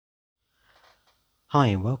Hi,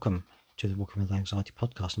 and welcome to the Walking with Anxiety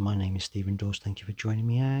podcast. My name is Stephen Dawes. Thank you for joining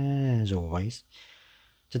me as always.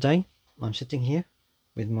 Today, I'm sitting here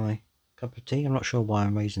with my cup of tea. I'm not sure why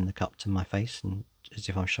I'm raising the cup to my face and as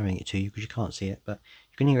if I'm showing it to you because you can't see it, but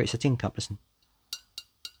you can hear it. It's a tin cup. Listen,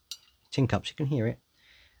 tin cups. You can hear it.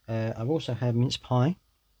 I've also had mince pie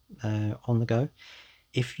on the go.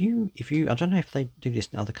 If you, I don't know if they do this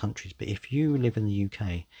in other countries, but if you live in the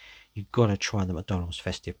UK, you've got to try the McDonald's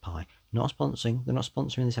festive pie. Not sponsoring. They're not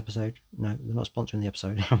sponsoring this episode. No, they're not sponsoring the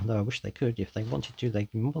episode. Although I wish they could. If they wanted to,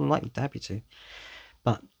 they'd be more than likely to happy to.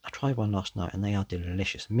 But I tried one last night, and they are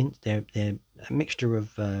delicious. They're a mixture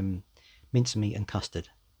of mincemeat and custard,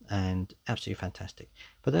 and absolutely fantastic.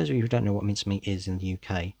 For those of you who don't know what mincemeat is in the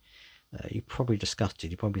UK, you're probably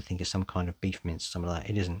disgusted. You probably think it's some kind of beef mince, some of that.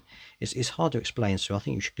 It isn't. It's hard to explain, so I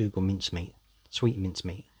think you should Google mincemeat, sweet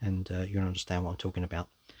mincemeat, and you'll understand what I'm talking about.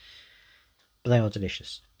 But they are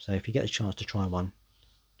delicious. So if you get a chance to try one,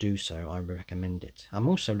 do so. I recommend it. I'm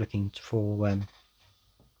also looking for an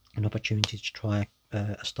opportunity to try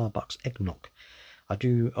a Starbucks eggnog. I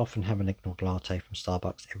do often have an eggnog latte from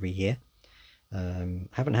Starbucks every year.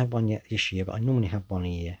 Haven't had one yet this year, but I normally have one a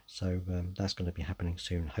year, so that's going to be happening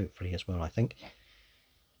soon, hopefully as well. I think.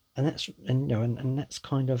 And that's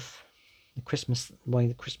kind of the Christmas way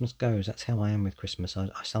that Christmas goes. That's how I am with Christmas. I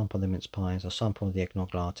sample the mince pies, I sample the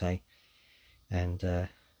eggnog latte, and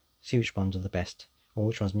see which ones are the best, or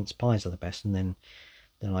which ones mince pies are the best, and then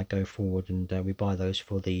I go forward and we buy those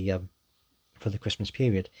for the Christmas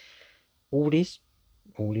period. Aldi's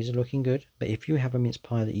are looking good, but if you have a mince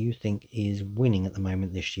pie that you think is winning at the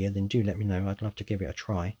moment this year, then do let me know. I'd love to give it a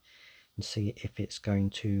try and see if it's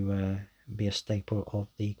going to be a staple of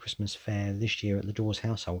the Christmas fare this year at the Dawes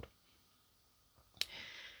household.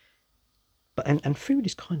 But and food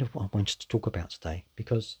is kind of what I wanted to talk about today,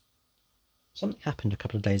 because something happened a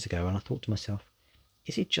couple of days ago and I thought to myself,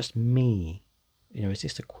 is it just me? Is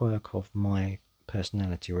this a quirk of my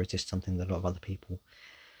personality, or is this something that a lot of other people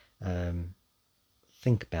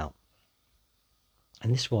think about?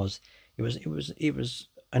 And it was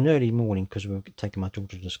an early morning because we were taking my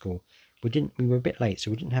daughter to school. We were a bit late,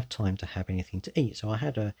 so we didn't have time to have anything to eat. So I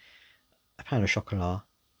had a pound of chocolat.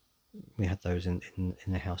 We had those in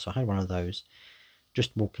the house. So I had one of those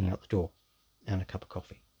just walking out the door, and a cup of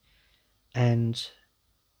coffee.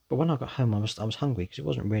 But when I got home, I was hungry because it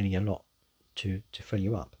wasn't really a lot to fill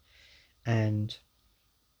you up. And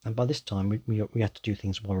by this time we had to do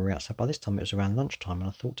things while we were outside. By this time it was around lunchtime, and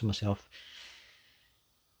I thought to myself,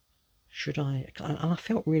 should I? And I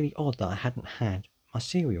felt really odd that I hadn't had my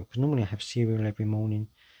cereal, because normally I have cereal every morning,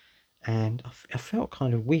 and I felt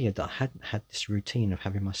kind of weird that I hadn't had this routine of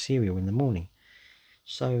having my cereal in the morning.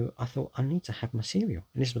 So I thought, I need to have my cereal.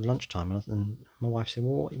 And this was lunchtime, and my wife said,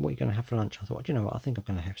 well, what are you going to have for lunch? I thought, you know what, I think I'm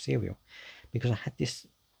going to have cereal, because I had this,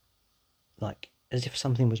 like, as if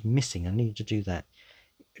something was missing. I needed to do that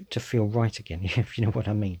to feel right again, if you know what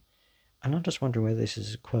I mean. And I'm just wondering whether this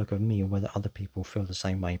is a quirk of me or whether other people feel the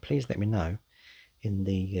same way. Please let me know in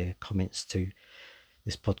the comments to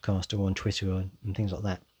this podcast or on Twitter and things like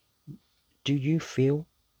that. Do you feel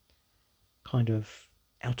kind of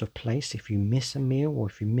out of place if you miss a meal, or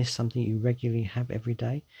if you miss something you regularly have every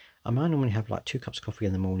day? I normally have like 2 cups of coffee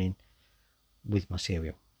in the morning with my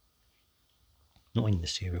cereal. Not in the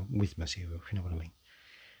cereal, with my cereal, if you know what I mean.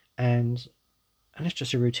 And it's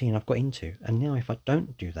just a routine I've got into. And now if I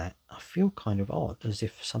don't do that, I feel kind of odd, as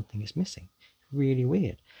if something is missing. Really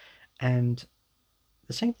weird. And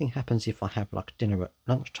the same thing happens if I have like dinner at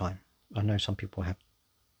lunchtime. I know some people have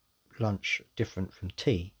lunch different from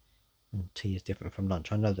tea, and tea is different from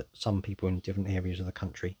lunch. I know that some people in different areas of the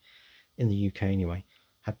country, in the UK anyway,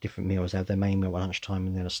 have different meals. They have their main meal at lunchtime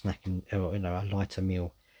and then a snack or a lighter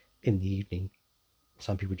meal in the evening.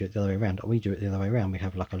 Some people do it the other way around. We do it the other way around. We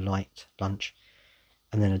have like a light lunch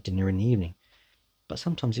and then a dinner in the evening. But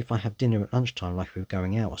sometimes if I have dinner at lunchtime, like if we're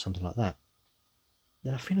going out or something like that,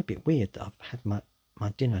 then I feel a bit weird that I've had my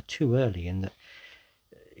dinner too early, and that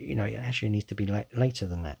it actually needs to be later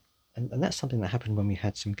than that. And that's something that happened when we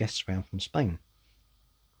had some guests around from Spain,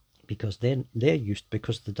 because they're used,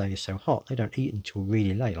 because the day is so hot, they don't eat until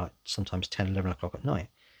really late, like sometimes 10, 11 o'clock at night.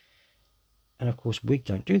 And of course we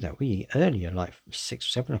don't do that. We eat earlier, like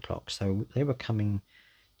 6, 7 o'clock. So they were coming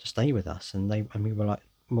to stay with us, and we were like,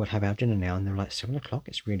 we'll have our dinner now, and they're like, 7 o'clock,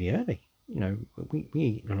 it's really early. We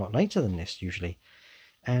eat a lot later than this usually.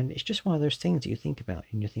 And it's just one of those things that you think about,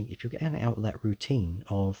 and you think, if you're getting out of that routine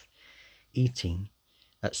of eating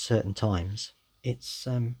at certain times, it's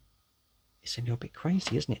a little bit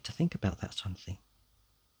crazy, isn't it, to think about that sort of thing.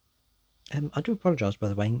 I do apologise, by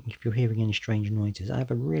the way, if you're hearing any strange noises. I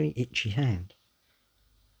have a really itchy hand.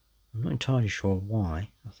 I'm not entirely sure why.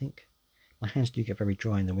 I think my hands do get very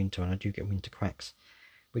dry in the winter, and I do get winter cracks,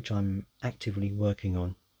 which I'm actively working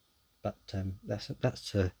on. But I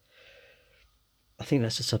think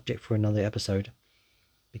that's a subject for another episode,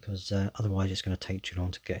 because otherwise it's going to take too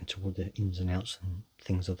long to get into all the ins and outs and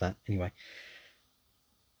things of that. Anyway,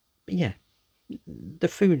 but yeah, the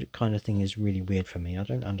food kind of thing is really weird for me. I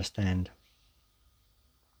don't understand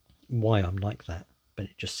why I'm like that, but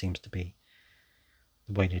it just seems to be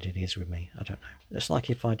the way that it is with me. I don't know. It's like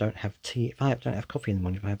if I don't have tea, if I don't have coffee in the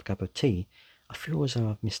morning, if I have a cup of tea, I feel as though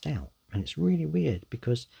I've missed out. And it's really weird,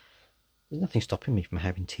 because there's nothing stopping me from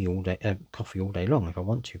having tea all day, coffee all day long if I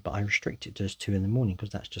want to, but I restrict it to just 2 in the morning because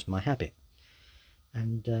that's just my habit.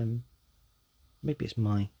 And maybe it's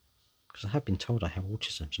because I have been told I have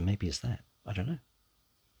autism, so maybe it's that. I don't know.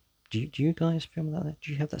 Do you guys feel like that?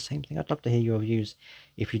 Do you have that same thing? I'd love to hear your views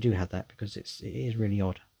if you do have that, because it is really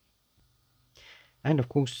odd. And of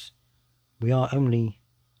course, we are only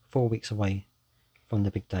 4 weeks away from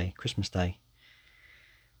the big day, Christmas Day,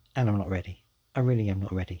 and I'm not ready. I really am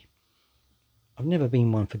not ready. I've never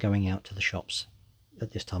been one for going out to the shops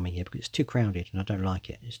at this time of year because it's too crowded and I don't like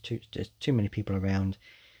it. There's too many people around.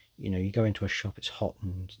 You go into a shop, it's hot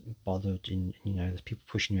and bothered, and there's people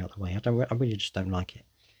pushing you out the way. I really just don't like it.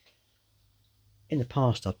 In the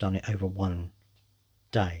past, I've done it over one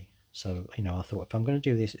day. So, I thought, if I'm going to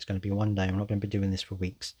do this, it's going to be one day. I'm not going to be doing this for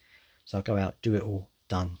weeks. So I'll go out, do it all,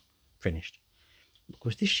 done, finished. Of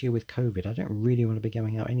course, this year with COVID, I don't really want to be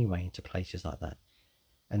going out anyway into places like that.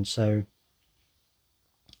 And so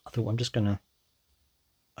I thought, I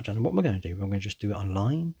don't know what we're going to do. We're going to just do it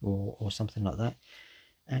online or something like that.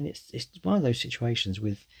 And it's one of those situations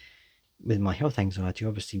with my health anxiety.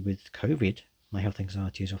 Obviously, with COVID, my health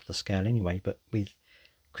anxiety is off the scale anyway. But with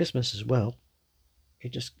Christmas as well,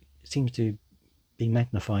 it just seems to be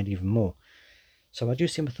magnified even more. So I do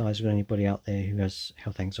sympathise with anybody out there who has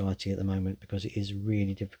health anxiety at the moment, because it is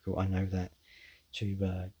really difficult. I know that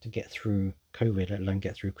to get through COVID, let alone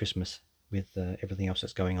get through Christmas with everything else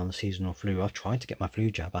that's going on, the seasonal flu. I've tried to get my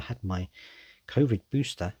flu jab. I had my COVID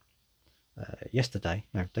booster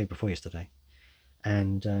day before yesterday,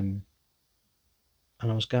 and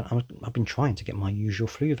I've been trying to get my usual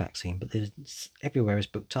flu vaccine, but everywhere is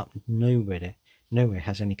booked up. Nowhere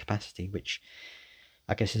has any capacity, which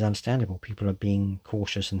I guess is understandable. People are being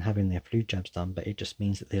cautious and having their flu jabs done, but it just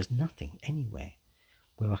means that there's nothing anywhere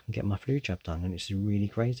where I can get my flu jab done, and it's really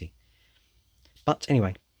crazy. But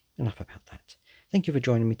anyway, enough about that. Thank you for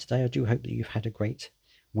joining me today. I do hope that you've had a great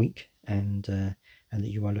week, and that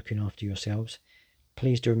you are looking after yourselves.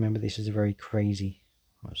 Please do remember, this is a very crazy,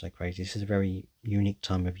 this is a very unique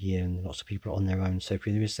time of year, and lots of people are on their own. So if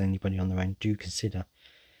there is anybody on their own, do consider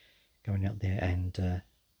going out there and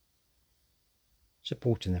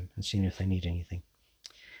supporting them and seeing if they need anything.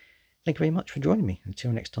 Thank you very much for joining me.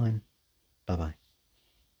 Until next time, bye bye.